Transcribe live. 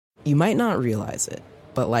You might not realize it,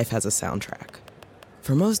 but life has a soundtrack.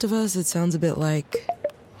 For most of us, it sounds a bit like...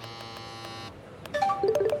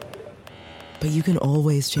 But you can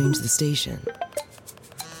always change the station.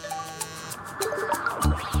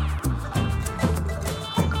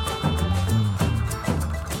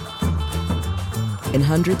 In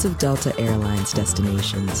hundreds of Delta Airlines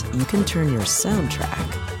destinations, you can turn your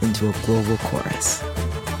soundtrack into a global chorus.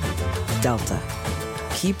 Delta.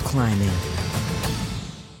 Keep climbing.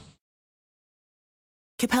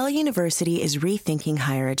 Capella University is rethinking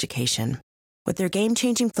higher education. With their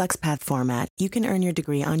game-changing FlexPath format, you can earn your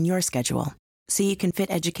degree on your schedule, so you can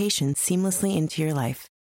fit education seamlessly into your life.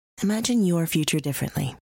 Imagine your future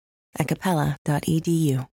differently at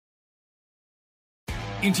capella.edu.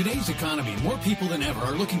 In today's economy, more people than ever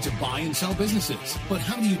are looking to buy and sell businesses. But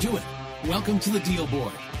how do you do it? Welcome to the Deal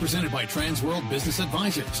Board, presented by Transworld Business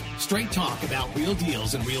Advisors. Straight talk about real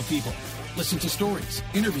deals and real people. Listen to stories,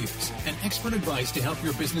 interviews, and expert advice to help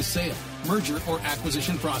your business sale, merger, or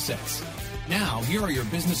acquisition process. Now, here are your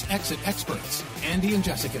business exit experts, Andy and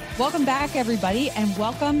Jessica. Welcome back, everybody, and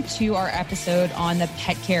welcome to our episode on the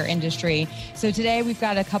pet care industry. So today we've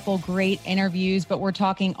got a couple great interviews, but we're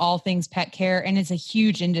talking all things pet care, and it's a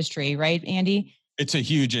huge industry, right, Andy? It's a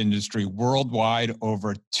huge industry. Worldwide,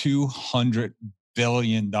 over $200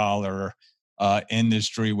 billion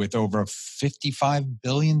industry with over $55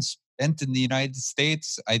 billion spent in the United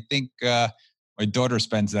States. I think my daughter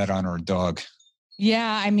spends that on her dog.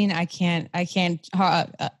 Yeah, I mean, I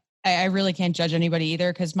really can't judge anybody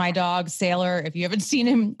either, because my dog, Sailor, if you haven't seen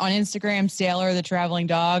him on Instagram, Sailor, the traveling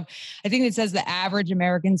dog, I think it says the average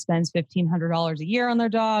American spends $1,500 a year on their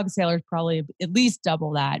dog. Sailor's probably at least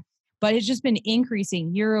double that. But it's just been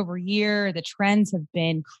increasing year over year. The trends have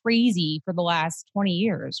been crazy for the last 20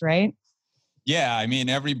 years, right? Yeah, I mean,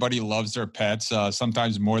 everybody loves their pets,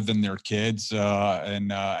 sometimes more than their kids.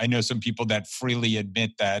 And I know some people that freely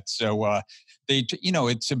admit that. So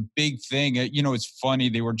it's a big thing. It's funny.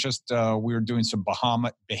 They were just, we were doing some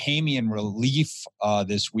Bahamian relief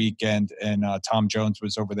this weekend, and Tom Jones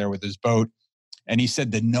was over there with his boat. And he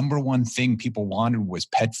said the number one thing people wanted was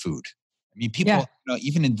pet food. I mean, people,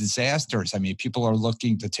 even in disasters, I mean, people are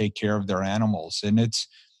looking to take care of their animals. And it's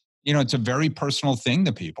a very personal thing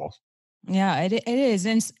to people. Yeah, it is.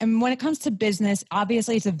 And when it comes to business,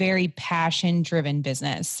 obviously it's a very passion-driven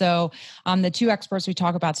business. So the two experts we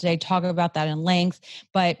talk about today talk about that in length,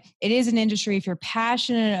 but it is an industry. If you're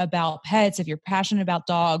passionate about pets, if you're passionate about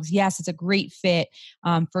dogs, yes, it's a great fit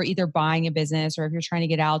for either buying a business, or if you're trying to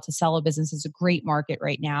get out to sell a business, it's a great market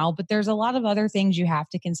right now. But there's a lot of other things you have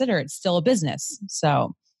to consider. It's still a business.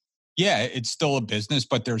 So yeah, it's still a business,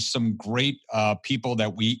 but there's some great people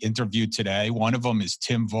that we interviewed today. One of them is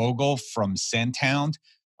Tim Vogel from Scenthound.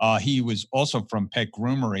 He was also from Pet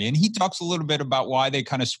Groomery, and he talks a little bit about why they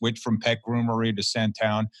kind of switched from Pet Groomery to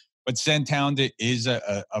Scenthound. But Scenthound is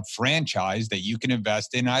a franchise that you can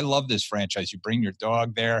invest in. I love this franchise. You bring your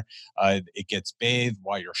dog there. It gets bathed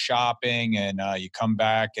while you're shopping, and you come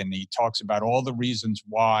back, and he talks about all the reasons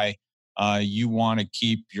why you want to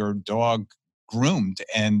keep your dog groomed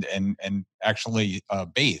and actually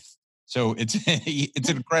bathed. So it's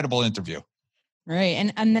an incredible interview.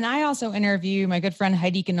 Right. And then I also interview my good friend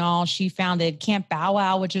Heidi Canal. She founded Camp Bow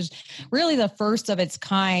Wow, which is really the first of its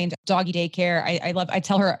kind doggy daycare. I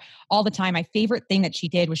tell her all the time, my favorite thing that she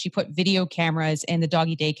did was she put video cameras in the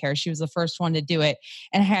doggy daycare. She was the first one to do it.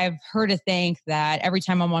 And I have her to thank that every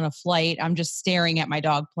time I'm on a flight, I'm just staring at my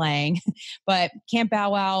dog playing. But Camp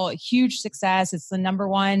Bow Wow, huge success. It's the number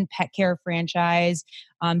one pet care franchise.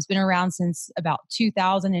 It's been around since about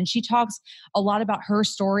 2000. And she talks a lot about her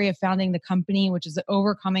story of founding the company, which is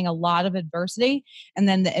overcoming a lot of adversity, and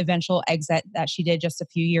then the eventual exit that she did just a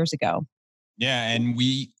few years ago. Yeah. And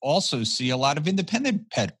we also see a lot of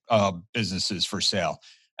independent pet businesses for sale.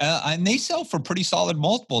 And they sell for pretty solid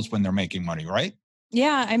multiples when they're making money, right?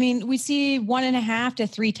 Yeah, I mean, we see 1.5 to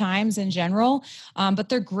 3 times in general, but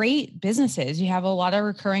they're great businesses. You have a lot of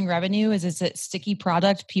recurring revenue. It's a sticky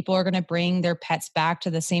product. People are going to bring their pets back to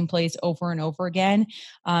the same place over and over again,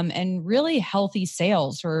 and really healthy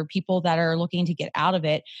sales for people that are looking to get out of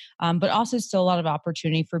it, but also still a lot of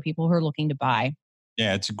opportunity for people who are looking to buy.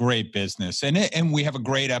 Yeah, it's a great business. And we have a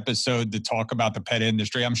great episode to talk about the pet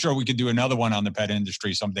industry. I'm sure we could do another one on the pet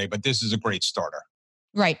industry someday, but this is a great starter.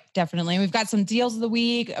 Right, definitely. We've got some deals of the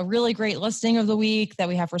week, a really great listing of the week that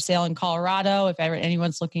we have for sale in Colorado, if ever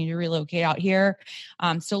anyone's looking to relocate out here.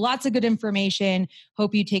 So lots of good information.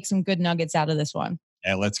 Hope you take some good nuggets out of this one.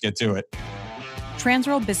 Yeah, let's get to it.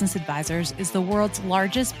 Transworld Business Advisors is the world's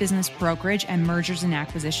largest business brokerage and mergers and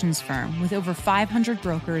acquisitions firm with over 500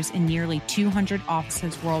 brokers in nearly 200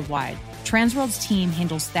 offices worldwide. Transworld's team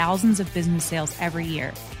handles thousands of business sales every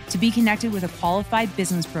year. To be connected with a qualified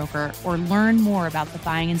business broker or learn more about the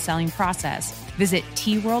buying and selling process, visit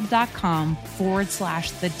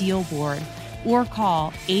tworld.com/the deal board or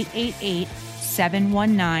call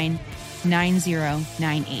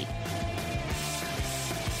 888-719-9098.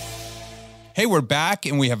 Hey, we're back,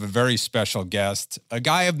 and we have a very special guest, a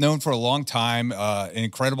guy I've known for a long time, an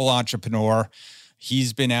incredible entrepreneur.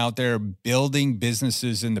 He's been out there building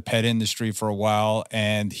businesses in the pet industry for a while,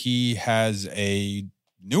 and he has a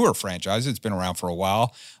newer franchise. It's been around for a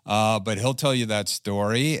while, but he'll tell you that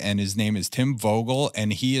story. And his name is Tim Vogel,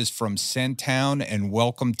 and he is from Scenttown. And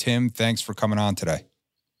welcome, Tim. Thanks for coming on today.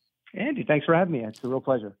 Andy, thanks for having me. It's a real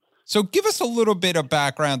pleasure. So give us a little bit of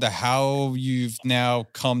background to how you've now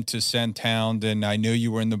come to Scenttown. And I know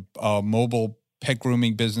you were in the mobile pet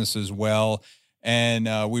grooming business as well. And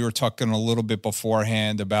we were talking a little bit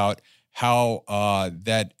beforehand about how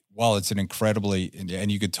that, while it's an incredibly,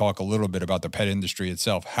 and you could talk a little bit about the pet industry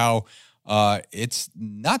itself, how it's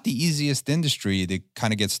not the easiest industry to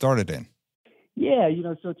kind of get started in. Yeah,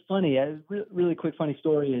 so it's funny. A really quick funny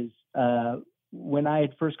story is when I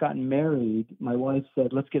had first gotten married, my wife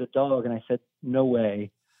said, "Let's get a dog." And I said, "No way.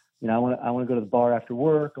 I want to go to the bar after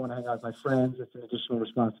work. I want to hang out with my friends. It's an additional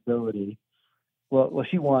responsibility." Well,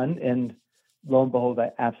 she won, and lo and behold,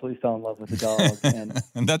 I absolutely fell in love with the dog.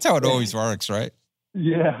 And that's how it always works, right?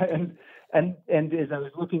 Yeah. And as I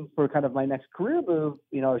was looking for kind of my next career move,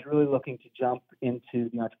 I was really looking to jump into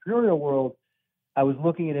the entrepreneurial world. I was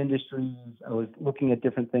looking at industries. I was looking at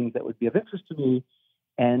different things that would be of interest to me.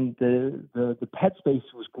 And the pet space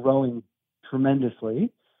was growing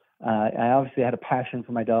tremendously. I obviously had a passion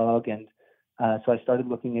for my dog. And so I started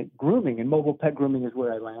looking at grooming, and mobile pet grooming is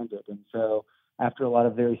where I landed. And so after a lot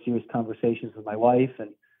of very serious conversations with my wife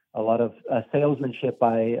and a lot of salesmanship,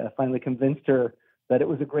 I finally convinced her that it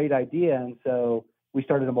was a great idea. And so we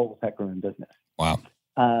started a mobile pet grooming business. Wow.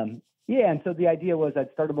 And so the idea was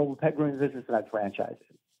I'd start a mobile pet grooming business and I'd franchise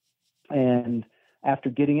it. And after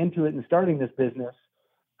getting into it and starting this business,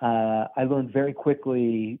 I learned very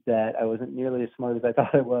quickly that I wasn't nearly as smart as I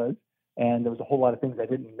thought I was. And there was a whole lot of things I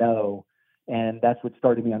didn't know. And that's what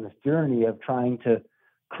started me on this journey of trying to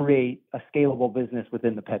create a scalable business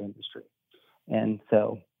within the pet industry. And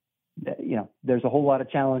so, there's a whole lot of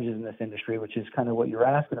challenges in this industry, which is kind of what you're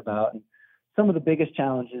asking about. And some of the biggest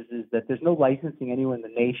challenges is that there's no licensing anywhere in the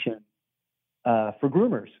nation for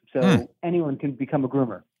groomers. So anyone can become a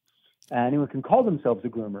groomer. Anyone can call themselves a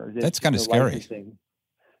groomer. That's kind of scary. Licensing.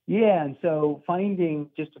 Yeah. And so finding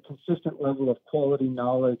just a consistent level of quality,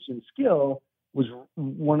 knowledge, and skill was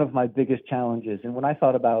one of my biggest challenges. And when I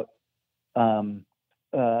thought about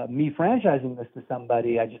me franchising this to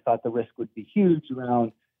somebody, I just thought the risk would be huge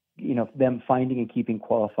around, them finding and keeping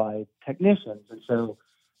qualified technicians. And so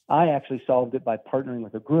I actually solved it by partnering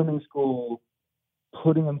with a grooming school,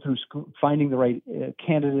 putting them through school, finding the right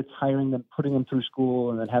candidates, hiring them, putting them through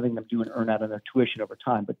school, and then having them do an earn out on their tuition over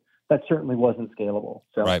time. But that certainly wasn't scalable.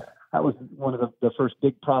 So that was one of the first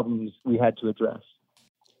big problems we had to address.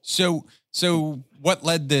 So what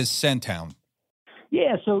led this Scenttown?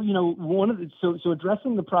 Yeah, so so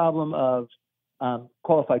addressing the problem of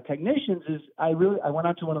qualified technicians is I went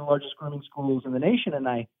out to one of the largest grooming schools in the nation, and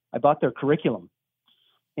I bought their curriculum,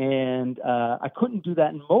 and I couldn't do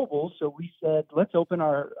that in mobile, so we said let's open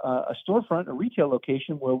a storefront, a retail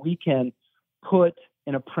location where we can put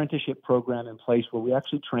an apprenticeship program in place where we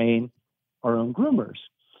actually train our own groomers,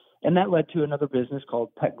 and that led to another business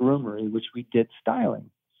called Pet Groomery, which we did styling.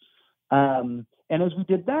 And as we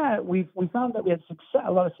did that, we found that we had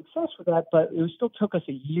a lot of success with that, but it still took us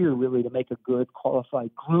a year really to make a good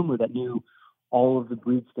qualified groomer that knew all of the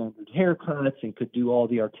breed standard haircuts and could do all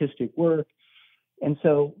the artistic work. And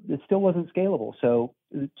so it still wasn't scalable. So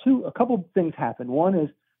a couple of things happened. One is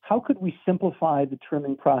how could we simplify the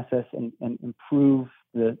trimming process and improve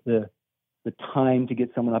the time to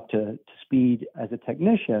get someone up to speed as a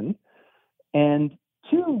technician? And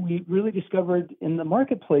two, we really discovered in the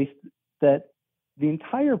marketplace that the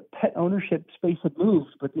entire pet ownership space had moved,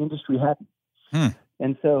 but the industry hadn't.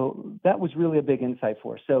 And so that was really a big insight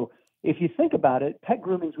for us. So if you think about it, pet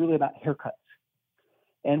grooming is really about haircuts.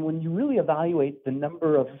 And when you really evaluate the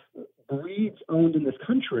number of breeds owned in this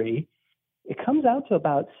country, it comes out to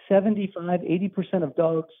about 75-80% of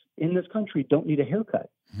dogs in this country don't need a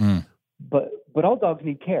haircut. But all dogs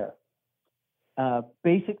need care.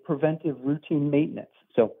 Basic preventive routine maintenance.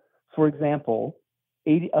 So, for example,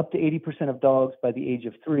 up to 80% of dogs by the age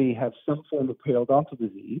of 3 have some form of periodontal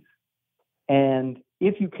disease. And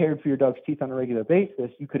if you cared for your dog's teeth on a regular basis,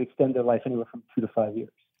 you could extend their life anywhere from 2 to 5 years.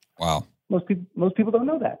 Wow. Most people don't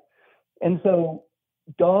know that. And so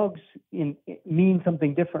dogs mean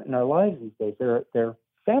something different in our lives these days. They're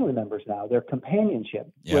family members now. They're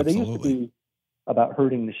companionship. Yeah, where they absolutely. used to be about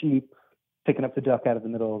herding the sheep, picking up the duck out of the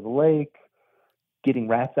middle of the lake, getting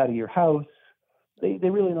rats out of your house. They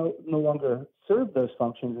really no longer serve those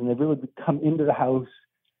functions, and they've really come into the house.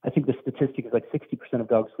 I think the statistic is like 60% of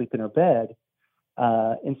dogs sleep in their bed.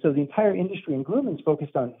 And so the entire industry in grooming is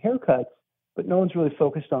focused on haircuts, but no one's really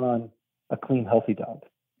focused on a clean, healthy dog.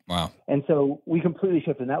 Wow. And so we completely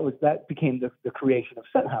shifted, and that became the creation of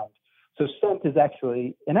Scent Hound. So scent is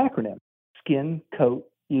actually an acronym: skin, coat,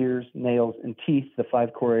 ears, nails, and teeth, the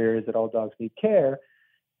 5 core areas that all dogs need care.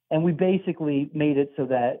 And we basically made it so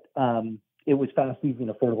that it was fast, easy, and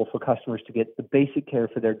affordable for customers to get the basic care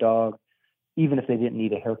for their dog, even if they didn't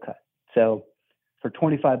need a haircut. So for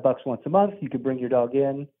 $25 once a month, you could bring your dog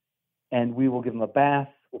in, and we will give them a bath.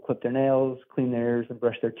 We'll clip their nails, clean their ears, and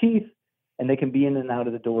brush their teeth, and they can be in and out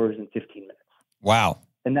of the doors in 15 minutes. Wow.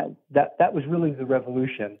 And that was really the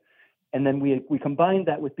revolution. And then we combined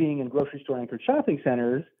that with being in grocery store anchored shopping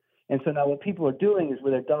centers. And so now what people are doing is,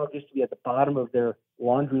 where their dog used to be at the bottom of their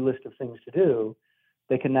laundry list of things to do,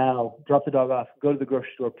 they can now drop the dog off, go to the grocery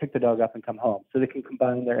store, pick the dog up, and come home. So they can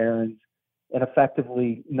combine their errands and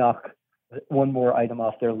effectively knock one more item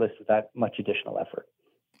off their list without much additional effort.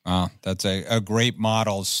 That's a great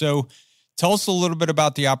model. So tell us a little bit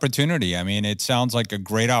about the opportunity. I mean, it sounds like a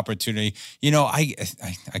great opportunity. You know, I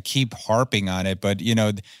keep harping on it, but you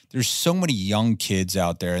know, there's so many young kids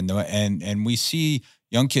out there, and we see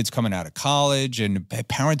young kids coming out of college, and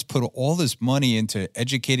parents put all this money into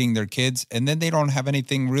educating their kids, and then they don't have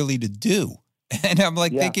anything really to do. And I'm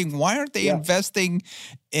like thinking, why aren't they investing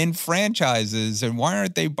in franchises, and why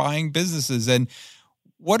aren't they buying businesses? And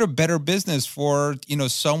what a better business for, you know,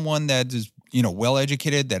 someone that is, you know,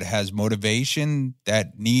 well-educated, that has motivation,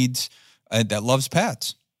 that needs, that loves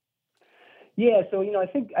pets. Yeah. So, you know, I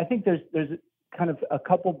think there's kind of a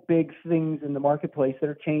couple big things in the marketplace that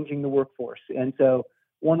are changing the workforce. And so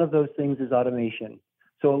one of those things is automation.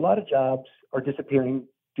 So a lot of jobs are disappearing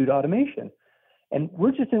due to automation. And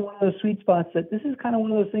we're just in one of those sweet spots that this is kind of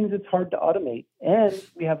one of those things that's hard to automate. And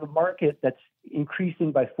we have a market that's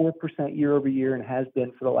increasing by 4% year over year, and has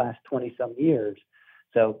been for the last 20 some years.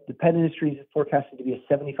 So the pet industry is forecasted to be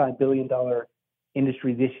a $75 billion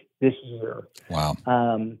industry this year. Wow.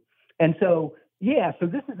 And so, so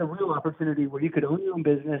this is a real opportunity where you could own your own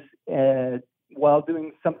business while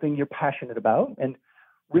doing something you're passionate about. And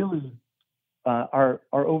really, our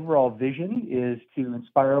overall vision is to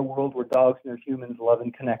inspire a world where dogs and their humans love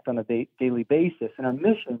and connect on a daily basis. And our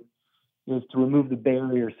mission is to remove the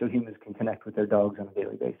barriers so humans can connect with their dogs on a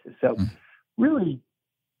daily basis. So really,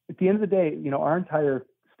 at the end of the day, you know, our entire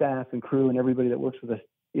staff and crew and everybody that works with us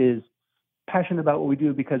is passionate about what we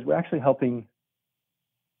do, because we're actually helping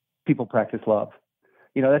people practice love.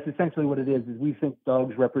 You know, that's essentially what it is we think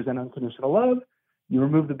dogs represent unconditional love. You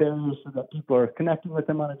remove the barriers so that people are connecting with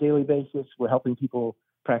them on a daily basis. We're helping people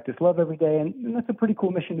practice love every day. And that's a pretty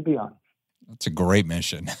cool mission to be on. That's a great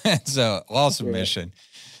mission. It's an awesome mission.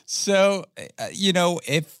 So, you know,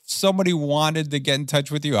 if somebody wanted to get in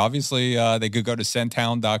touch with you, obviously they could go to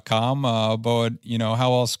scenthound.com, but, you know,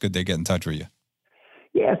 how else could they get in touch with you?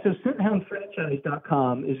 Yeah, so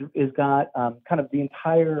scenthoundfranchise.com is got kind of the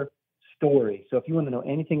entire story. So if you want to know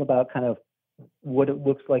anything about kind of what it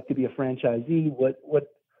looks like to be a franchisee,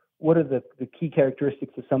 what are the key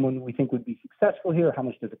characteristics of someone we think would be successful here, how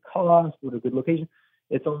much does it cost, what are good locations,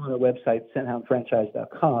 it's all on our website,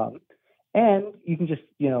 scenthoundfranchise.com. And you can just,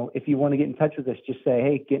 you know, if you want to get in touch with us, just say,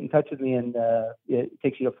 hey, get in touch with me, and it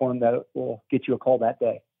takes you to a form that will get you a call that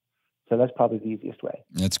day. So that's probably the easiest way.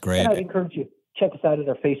 That's great. And I'd encourage you, check us out at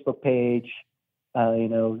our Facebook page. You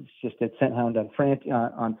know, it's just at Scent Hound on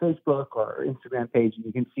Facebook, or our Instagram page, and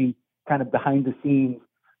you can see kind of behind the scenes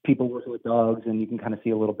people working with dogs, and you can kind of see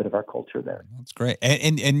a little bit of our culture there. That's great.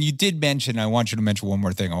 And you did mention, I want you to mention one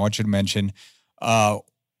more thing. I want you to mention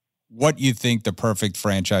what you think the perfect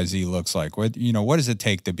franchisee looks like. What does it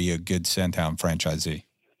take to be a good Scent Hound franchisee?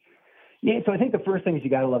 Yeah, so I think the first thing is you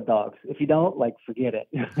got to love dogs. If you don't, forget it.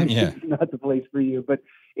 Yeah. It's not the place for you. But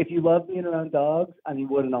if you love being around dogs, I mean,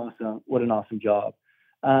 what an awesome job.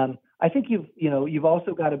 I think you've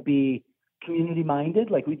also got to be community minded.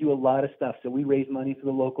 Like, we do a lot of stuff. So we raise money for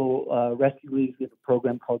the local rescue leagues. We have a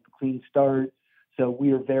program called the Clean Start. So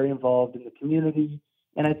we are very involved in the community.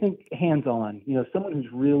 And I think hands-on, you know, someone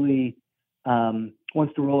who's really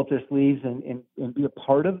wants to roll up their sleeves and be a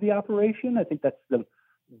part of the operation. I think that's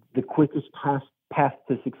the quickest path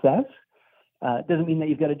to success. It doesn't mean that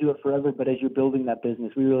you've got to do it forever, but as you're building that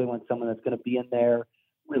business, we really want someone that's going to be in there,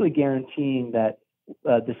 really guaranteeing that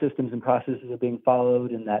the systems and processes are being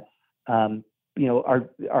followed, and that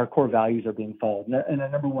our core values are being followed. And our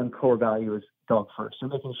number one core value is dog first. So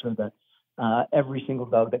making sure that every single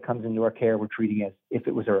dog that comes into our care, we're treating as if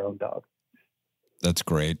it was our own dog. That's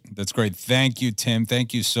great. That's great. Thank you, Tim.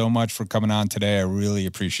 Thank you so much for coming on today. I really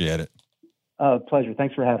appreciate it. Pleasure.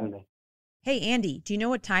 Thanks for having me. Hey, Andy, do you know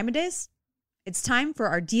what time it is? It's time for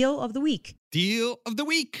our deal of the week. Deal of the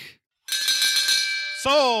week.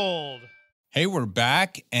 Sold. Hey, we're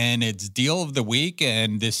back, and it's Deal of the Week,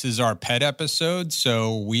 and this is our pet episode.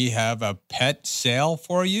 So we have a pet sale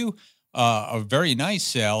for you, a very nice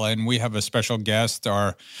sale, and we have a special guest,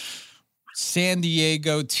 our San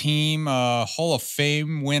Diego team, Hall of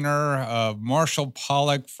Fame winner, Marshall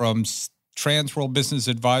Pollack from Transworld Business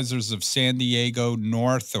Advisors of San Diego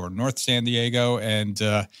North San Diego, and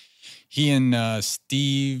he and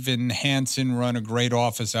Steven Hansen run a great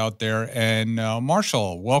office out there. And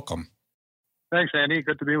Marshall, welcome. Thanks, Andy.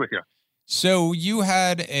 Good to be with you. So you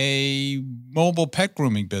had a mobile pet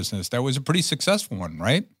grooming business. That was a pretty successful one,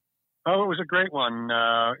 right? Oh, it was a great one.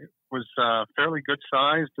 It was fairly good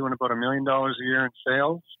size, doing about $1 million a year in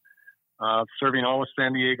sales, serving all of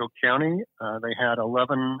San Diego County. They had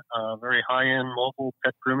 11 very high-end mobile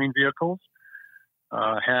pet grooming vehicles,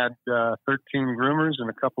 had 13 groomers and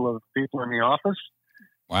a couple of people in the office.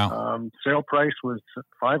 Wow. Sale price was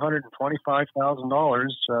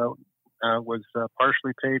 $525,000. Was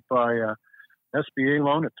partially paid by SBA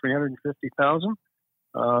loan at $350,000,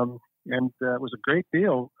 and it was a great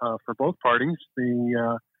deal for both parties.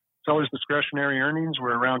 The seller's discretionary earnings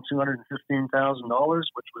were around $215,000,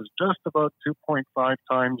 which was just about 2.5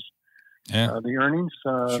 times the earnings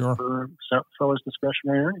for seller's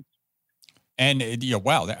discretionary earnings. And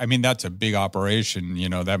wow, I mean that's a big operation.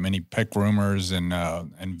 That many pet groomers and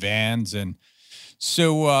vans, and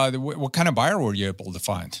so what kind of buyer were you able to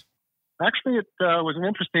find? Actually, it was an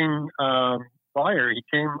interesting buyer. He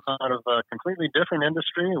came out of a completely different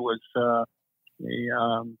industry. It was a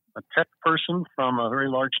tech person from a very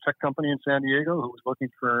large tech company in San Diego who was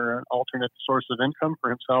looking for an alternate source of income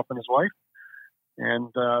for himself and his wife.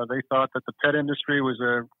 And they thought that the pet industry was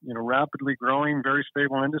a rapidly growing, very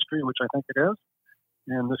stable industry, which I think it is.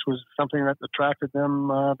 And this was something that attracted them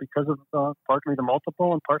because of partly the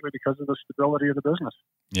multiple and partly because of the stability of the business.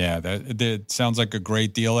 Yeah, that sounds like a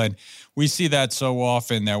great deal. And we see that so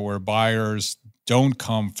often that where buyers don't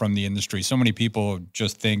come from the industry. So many people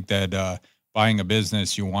just think that buying a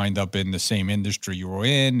business, you wind up in the same industry you were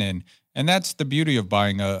in. And that's the beauty of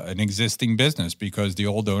buying an existing business because the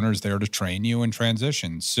old owner is there to train you and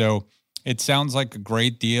transition. So it sounds like a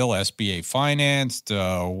great deal, SBA financed.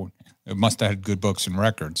 It must have had good books and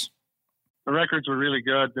records. The records were really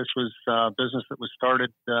good. This was a business that was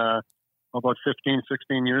started about 15,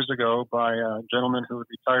 16 years ago by a gentleman who had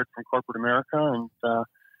retired from corporate America. And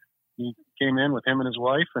he came in with him and his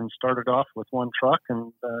wife and started off with one truck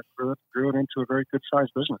and grew it into a very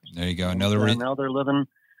good-sized business. There you go. Now they're living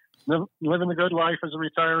the good life as a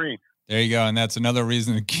retiree. There you go. And that's another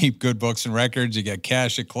reason to keep good books and records. You get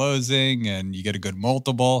cash at closing and you get a good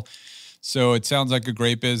multiple. So it sounds like a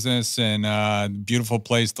great business and a beautiful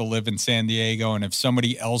place to live in San Diego. And if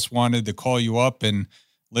somebody else wanted to call you up and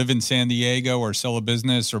live in San Diego or sell a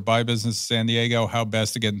business or buy a business in San Diego, how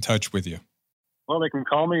best to get in touch with you? Well, they can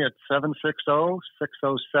call me at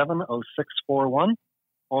 760-607-0641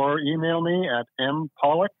 or email me at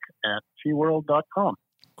mpollack@tworld.com.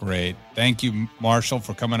 Great. Thank you, Marshall,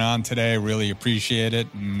 for coming on today. I really appreciate it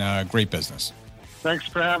and great business. Thanks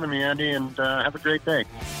for having me, Andy, and have a great day.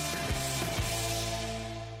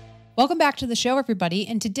 Welcome back to the show, everybody.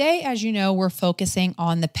 And today, as you know, we're focusing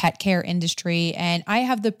on the pet care industry. And I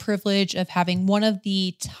have the privilege of having one of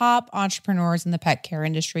the top entrepreneurs in the pet care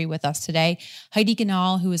industry with us today, Heidi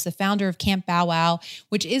Ganahl, who is the founder of Camp Bow Wow,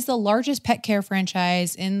 which is the largest pet care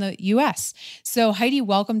franchise in the U.S. So Heidi,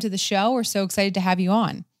 welcome to the show. We're so excited to have you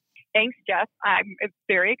on. Thanks, Jess. I'm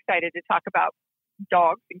very excited to talk about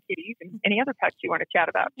dogs and kitties and any other pets you want to chat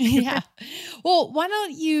about. Yeah. Well, why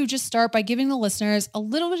don't you just start by giving the listeners a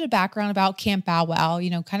little bit of background about Camp Bow Wow,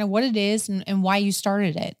 kind of what it is and why you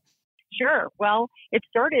started it. Sure. Well, it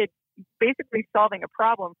started basically solving a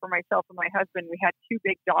problem for myself and my husband. We had two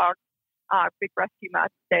big dogs, big rescue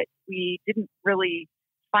mutts that we didn't really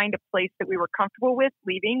find a place that we were comfortable with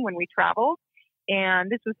leaving when we traveled. And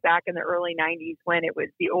this was back in the early 90s when it was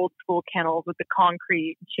the old school kennels with the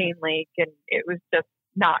concrete chain link, and it was just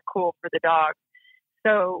not cool for the dogs.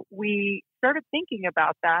 So we started thinking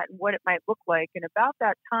about that and what it might look like. And about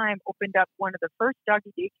that time, opened up one of the first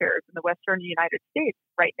doggy daycares in the Western United States,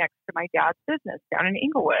 right next to my dad's business down in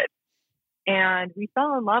Inglewood. And we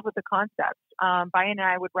fell in love with the concept. Brian and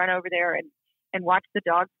I would run over there and and watch the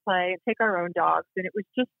dogs play and take our own dogs. And it was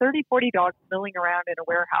just 30, 40 dogs milling around in a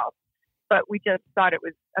warehouse. But we just thought it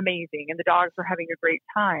was amazing, and the dogs were having a great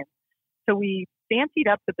time. So we fancied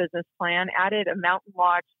up the business plan, added a mountain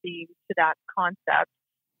lodge theme to that concept,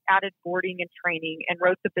 added boarding and training, and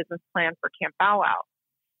wrote the business plan for Camp Bow Wow.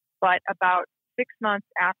 But about 6 months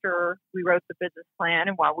after we wrote the business plan,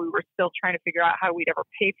 and while we were still trying to figure out how we'd ever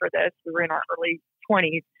pay for this, we were in our early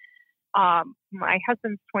 20s, my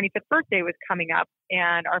husband's 25th birthday was coming up,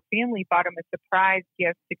 and our family bought him a surprise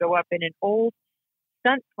gift to go up in an old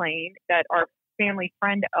stunt plane that our family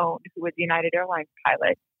friend owned, who was a United Airlines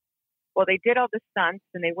pilot. Well, they did all the stunts,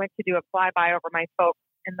 and they went to do a flyby over my folks,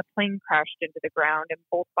 and the plane crashed into the ground, and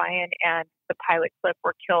both Brian and the pilot Cliff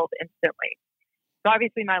were killed instantly. So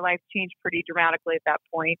obviously my life changed pretty dramatically at that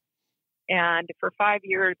point. And for 5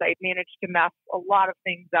 years, I managed to mess a lot of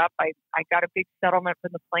things up. I got a big settlement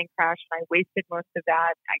from the plane crash, and I wasted most of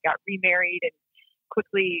that. I got remarried and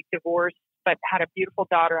quickly divorced, but had a beautiful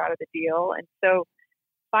daughter out of the deal. And so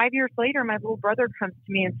 5 years later, my little brother comes to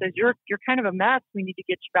me and says, you're kind of a mess. We need to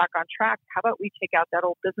get you back on track. How about we take out that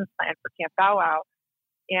old business plan for Camp Bow Wow?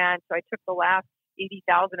 And so I took the last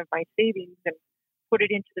 $80,000 of my savings and put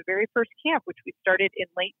it into the very first camp, which we started in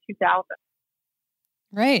late 2000.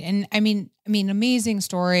 Right. And I mean, amazing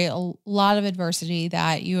story, a lot of adversity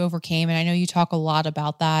that you overcame. And I know you talk a lot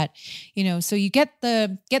about that, so you get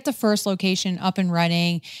the first location up and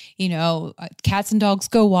running, cats and dogs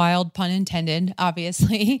go wild, pun intended,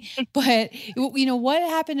 obviously. But, what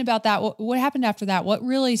happened about that? What happened after that? What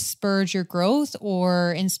really spurred your growth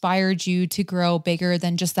or inspired you to grow bigger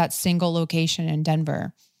than just that single location in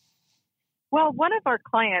Denver? Well, one of our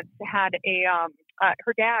clients had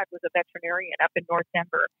her dad was a veterinarian up in North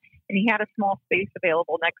Denver, and he had a small space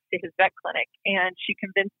available next to his vet clinic, and she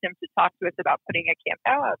convinced him to talk to us about putting a Camp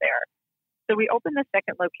Bow Wow there. So we opened the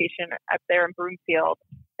second location up there in Broomfield.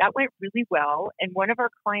 That went really well, and one of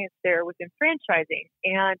our clients there was in franchising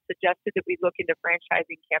and suggested that we look into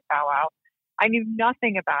franchising Camp Bow Wow. I knew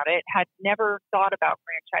nothing about it, had never thought about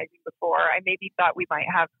franchising before. I maybe thought we might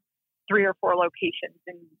have 3 or 4 locations,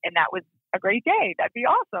 and that was a great day. That'd be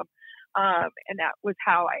awesome. And that was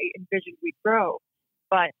how I envisioned we'd grow.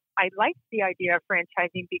 But I liked the idea of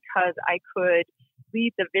franchising because I could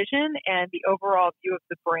lead the vision and the overall view of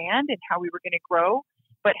the brand and how we were going to grow,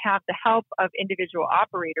 but have the help of individual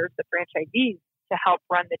operators, the franchisees, to help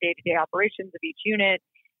run the day-to-day operations of each unit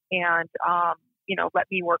and, let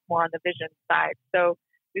me work more on the vision side. So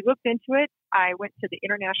we looked into it. I went to the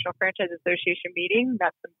International Franchise Association meeting,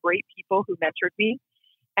 met some great people who mentored me,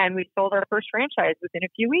 and we sold our first franchise within a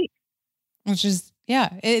few weeks. Which is,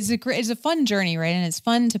 it's a fun journey, right? And it's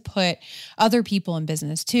fun to put other people in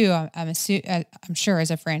business too. I'm sure as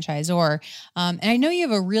a franchisor. And I know you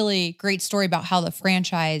have a really great story about how the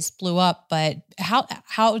franchise blew up, but why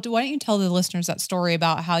don't you tell the listeners that story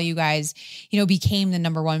about how you guys, became the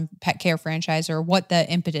 #1 pet care franchise, or what the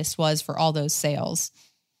impetus was for all those sales?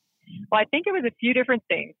 Well, I think it was a few different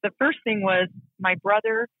things. The first thing was my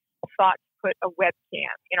brother thought to put a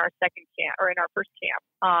webcam in our second camp, or in our first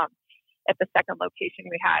camp. At the second location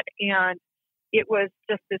we had. And it was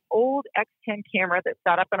just this old X10 camera that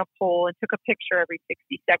sat up on a pole and took a picture every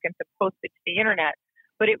 60 seconds and posted to the internet.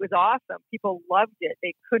 But it was awesome. People loved it.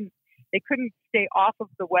 They couldn't stay off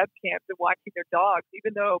of the webcams and watching their dogs,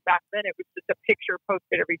 even though back then it was just a picture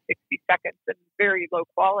posted every 60 seconds and very low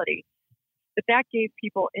quality. But that gave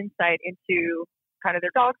people insight into kind of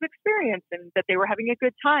their dog's experience and that they were having a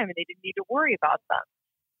good time and they didn't need to worry about them.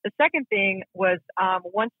 The second thing was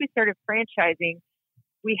once we started franchising,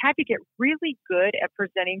 we had to get really good at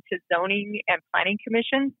presenting to zoning and planning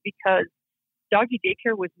commissions because doggy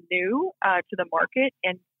daycare was new to the market,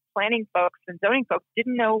 and planning folks and zoning folks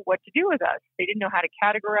didn't know what to do with us. They didn't know how to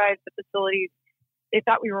categorize the facilities. They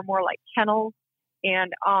thought we were more like kennels.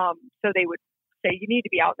 And so they would say, you need to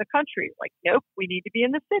be out in the country. Like, nope, we need to be in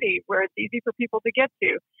the city where it's easy for people to get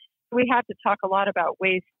to. So we had to talk a lot about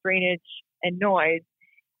waste, drainage, and noise,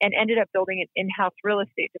 and ended up building an in-house real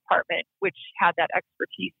estate department, which had that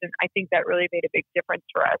expertise. And I think that really made a big difference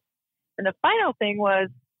for us. And the final thing was,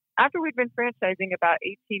 after we'd been franchising about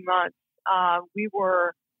 18 months, we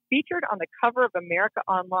were featured on the cover of America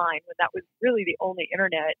Online, when that was really the only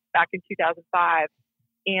internet back in 2005,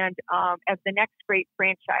 and as the next great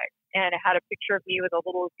franchise. And it had a picture of me with a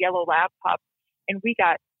little yellow lab pup. And we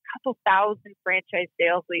got a couple thousand franchise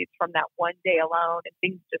sales leads from that one day alone, and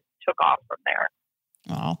things just took off from there.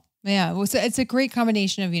 Oh, Yeah. Well, so it's a great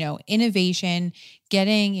combination of, innovation,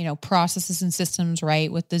 getting, processes and systems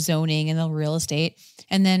right with the zoning and the real estate,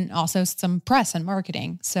 and then also some press and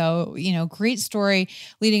marketing. So, great story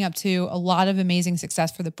leading up to a lot of amazing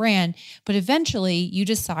success for the brand. But eventually you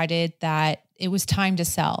decided that it was time to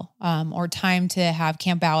sell, or time to have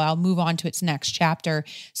Camp Bow Wow move on to its next chapter.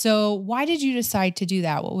 So why did you decide to do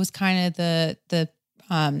that? What was kind of the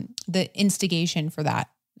instigation for that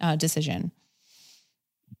decision?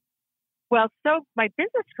 Well, so my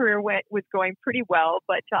business career was going pretty well,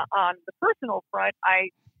 but on the personal front, I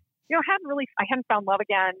hadn't found love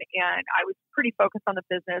again, and I was pretty focused on the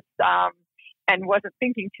business and wasn't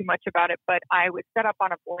thinking too much about it. But I was set up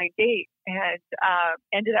on a blind date and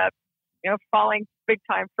ended up, falling big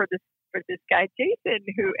time for this guy Jason,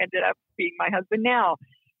 who ended up being my husband now.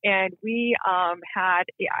 And I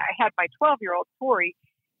had my 12-year-old Tori.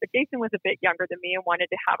 But Jason was a bit younger than me and wanted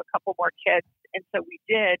to have a couple more kids. And so we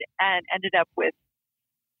did, and ended up with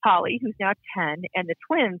Holly, who's now 10, and the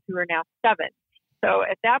twins, who are now 7. So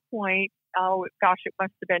at that point, it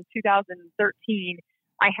must have been 2013,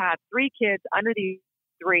 I had 3 kids under the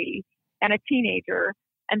 3 and a teenager,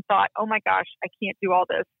 and thought, oh my gosh, I can't do all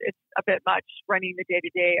this. It's a bit much running the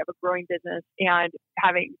day-to-day of a growing business and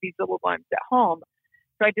having these little ones at home.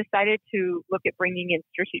 So I decided to look at bringing in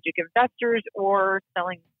strategic investors or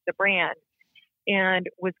selling the brand, and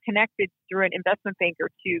was connected through an investment banker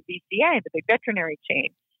to VCA, the big veterinary chain.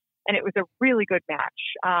 And it was a really good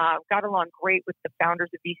match. Got along great with the founders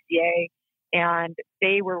of VCA, and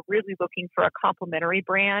they were really looking for a complementary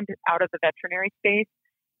brand out of the veterinary space.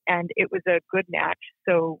 And it was a good match.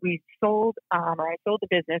 So I sold the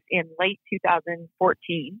business in late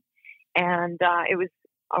 2014. And it was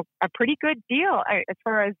a pretty good deal as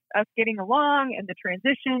far as us getting along and the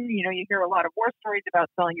transition. You hear a lot of war stories about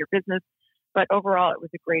selling your business, but overall it was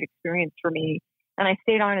a great experience for me. And I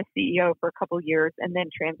stayed on as CEO for a couple of years and then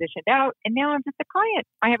transitioned out. And now I'm just a client.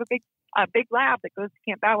 I have a big lab that goes to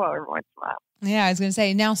Camp Bow Wow every once in a while. Yeah, I was going to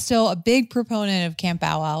say, now still a big proponent of Camp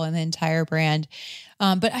Bow Wow and the entire brand.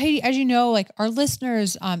 But as you know, our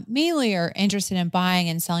listeners mainly are interested in buying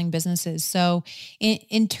and selling businesses. So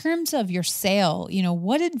in terms of your sale,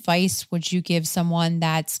 what advice would you give someone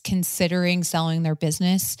that's considering selling their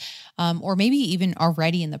business, or maybe even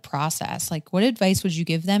already in the process? What advice would you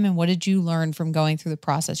give them, and what did you learn from going through the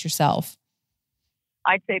process yourself?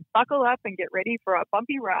 I'd say buckle up and get ready for a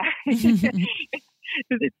bumpy ride.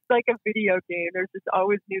 It's like a video game. There's just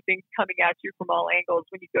always new things coming at you from all angles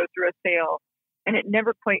when you go through a sale. And it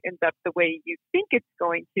never quite ends up the way you think it's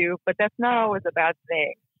going to, but that's not always a bad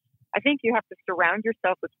thing. I think you have to surround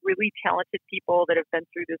yourself with really talented people that have been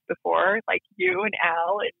through this before, like you and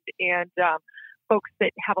Al, and folks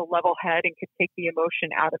that have a level head and could take the emotion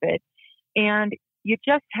out of it. And you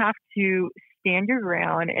just have to stand your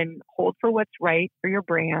ground and hold for what's right for your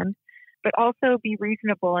brand, but also be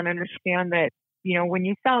reasonable and understand that, when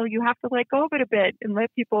you sell, you have to let go of it a bit and let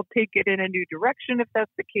people take it in a new direction if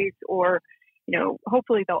that's the case, or,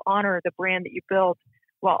 hopefully they'll honor the brand that you built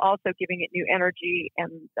while also giving it new energy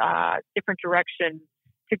and different direction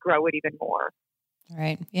to grow it even more. All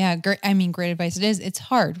right. Yeah. Great. Great advice. It is. It's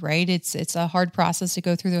hard, right? It's a hard process to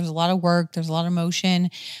go through. There's a lot of work. There's a lot of emotion.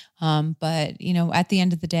 But at the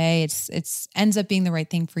end of the day, it's ends up being the right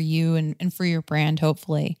thing for you and for your brand,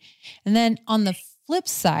 hopefully. And then on the flip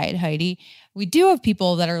side, Heidi, we do have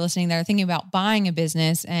people that are listening that are thinking about buying a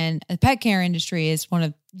business, and the pet care industry is one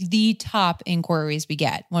of the top inquiries we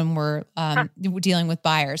get when we're dealing with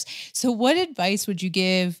buyers. So what advice would you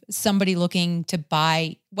give somebody looking to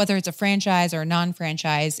buy, whether it's a franchise or a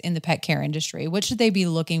non-franchise in the pet care industry? What should they be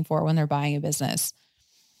looking for when they're buying a business?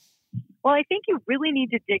 Well, I think you really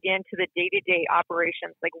need to dig into the day-to-day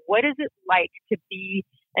operations. What is it like to be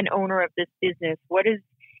an owner of this business? What is,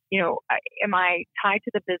 am I tied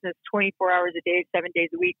to the business 24 hours a day, 7 days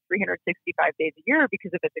a week, 365 days a year?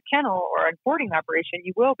 Because if it's a kennel or a boarding operation,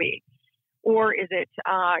 you will be. Or is it,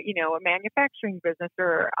 a manufacturing business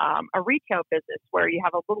or a retail business where you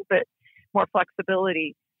have a little bit more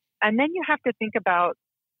flexibility? And then you have to think about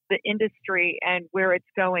the industry and where it's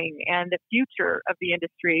going and the future of the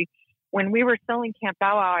industry. When we were selling Camp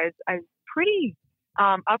Bow Wow, I was pretty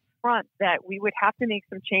upfront that we would have to make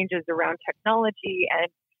some changes around technology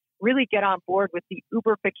and really get on board with the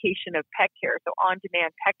Uberification of pet care, so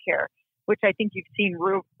on-demand pet care, which I think you've seen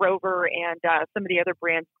Rover and some of the other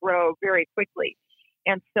brands grow very quickly.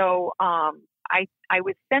 And so I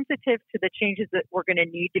was sensitive to the changes that were going to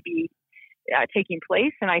need to be taking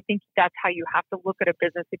place. And I think that's how you have to look at a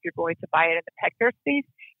business if you're going to buy it in the pet care space,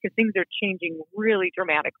 because things are changing really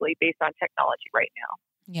dramatically based on technology right now.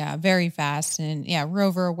 Yeah, very fast. And yeah,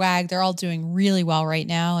 Rover, WAG, they're all doing really well right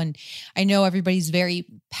now. And I know everybody's very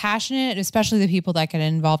passionate, especially the people that get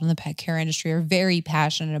involved in the pet care industry are very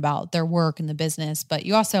passionate about their work and the business. But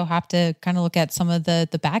you also have to kind of look at some of the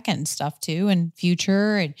back end stuff too, and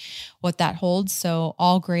future and what that holds. So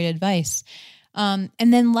all great advice. And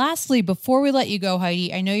then lastly, before we let you go,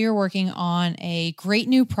 Heidi, I know you're working on a great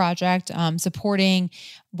new project, supporting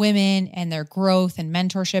women and their growth and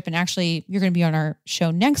mentorship. And actually, you're going to be on our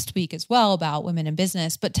show next week as well about women in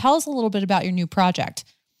business, but tell us a little bit about your new project.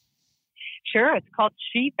 Sure. It's called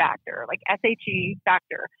She Factor, like SHE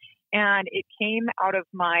Factor. And it came out of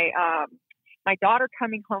my daughter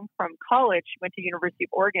coming home from college. She went to University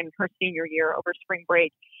of Oregon her senior year over spring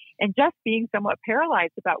break, and just being somewhat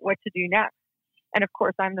paralyzed about what to do next. And of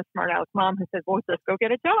course, I'm the smart aleck mom who says, well, just go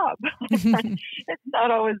get a job. It's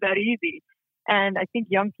not always that easy. And I think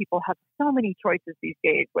young people have so many choices these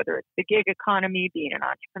days, whether it's the gig economy, being an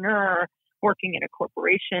entrepreneur, working in a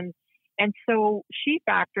corporation. And so She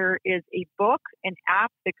Factor is a book, an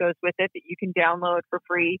app that goes with it that you can download for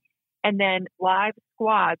free, and then live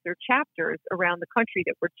squads or chapters around the country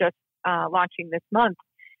that we're just launching this month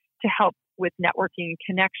to help with networking and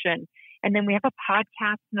connection. And then we have a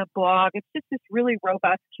podcast and a blog. It's just this really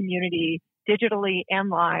robust community, digitally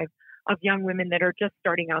and live, of young women that are just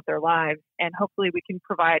starting out their lives. And hopefully we can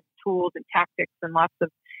provide tools and tactics and lots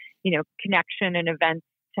of, connection and events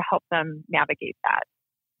to help them navigate that.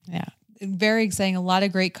 Yeah. Very exciting. A lot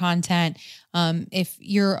of great content. If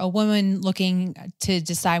you're a woman looking to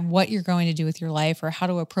decide what you're going to do with your life or how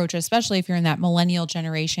to approach it, especially if you're in that millennial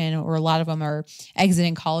generation, or a lot of them are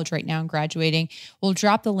exiting college right now and graduating, we'll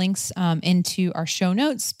drop the links into our show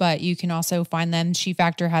notes, but you can also find them. She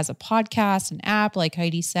Factor has a podcast, an app, like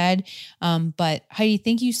Heidi said. But Heidi,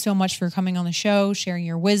 thank you so much for coming on the show, sharing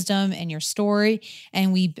your wisdom and your story.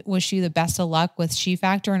 And we wish you the best of luck with She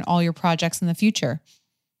Factor and all your projects in the future.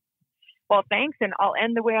 Well, thanks. And I'll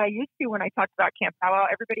end the way I used to when I talked about Camp Pow Wow.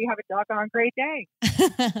 Everybody have a doggone great day.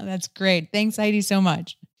 That's great. Thanks, Heidi, so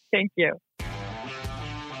much. Thank you.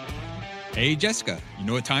 Hey, Jessica, you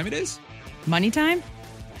know what time it is? Money time?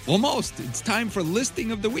 Almost. It's time for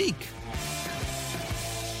Listing of the Week.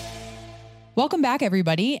 Welcome back,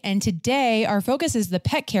 everybody. And today our focus is the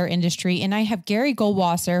pet care industry. And I have Gary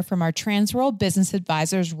Goldwasser from our Transworld Business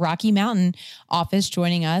Advisors Rocky Mountain office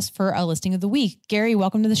joining us for a Listing of the Week. Gary,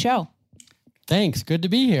 welcome to the show. Thanks. Good to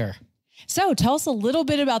be here. So tell us a little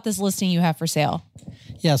bit about this listing you have for sale.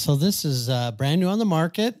 Yeah, so this is brand new on the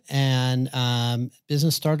market, and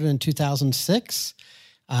business started in 2006.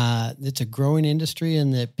 It's a growing industry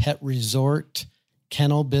in the pet resort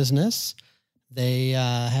kennel business. They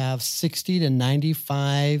have 60 to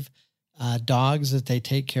 95 dogs that they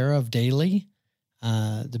take care of daily.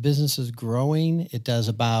 The business is growing. It does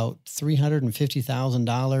about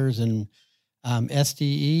 $350,000 in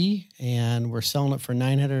SDE, and we're selling it for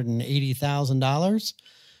 $980,000.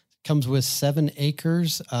 Comes with 7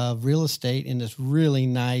 acres of real estate in this really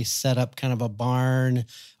nice setup, kind of a barn,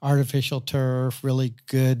 artificial turf, really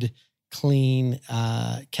good, clean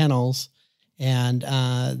kennels. And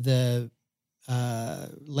the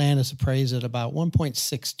land is appraised at about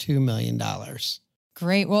 $1.62 million.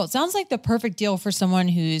 Great. Well, it sounds like the perfect deal for someone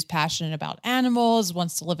who's passionate about animals,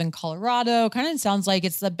 wants to live in Colorado. Kind of sounds like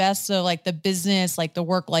it's the best of like the business, like the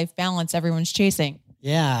work-life balance everyone's chasing.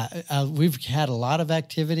 Yeah. We've had a lot of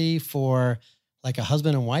activity for like a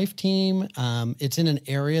husband and wife team. It's in an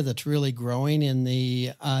area that's really growing in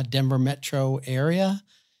the Denver metro area.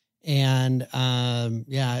 And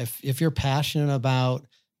if you're passionate about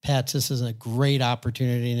pets, this is a great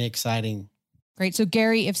opportunity and exciting. Great. So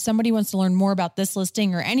Gary, if somebody wants to learn more about this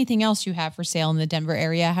listing or anything else you have for sale in the Denver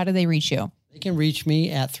area, how do they reach you? They can reach me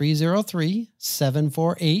at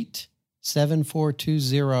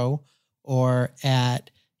 303-748-7420 or at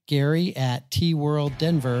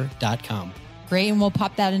Gary@tworlddenver.com. Great. And we'll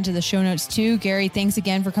pop that into the show notes too. Gary, thanks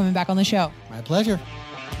again for coming back on the show. My pleasure.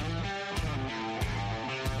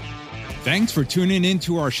 Thanks for tuning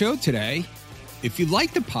into our show today. If you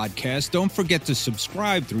like the podcast, don't forget to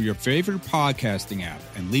subscribe through your favorite podcasting app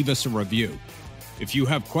and leave us a review. If you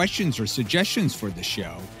have questions or suggestions for the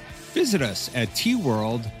show, visit us at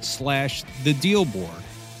tworld/thedealboard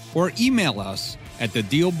or email us at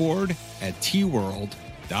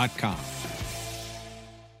thedealboard@tworld.com.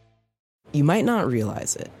 You might not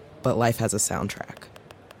realize it, but life has a soundtrack.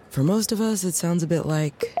 For most of us, it sounds a bit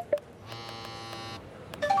like...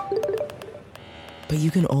 But you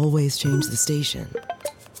can always change the station.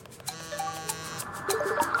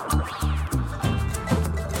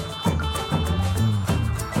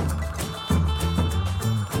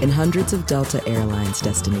 In hundreds of Delta Airlines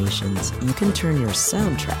destinations, you can turn your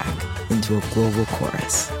soundtrack into a global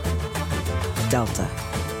chorus. Delta.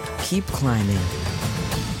 Keep climbing.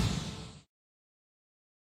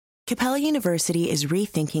 Capella University is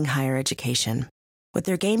rethinking higher education. With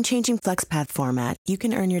their game-changing FlexPath format, you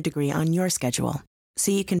can earn your degree on your schedule,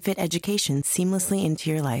 so you can fit education seamlessly into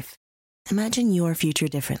your life. Imagine your future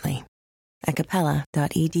differently at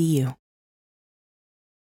capella.edu.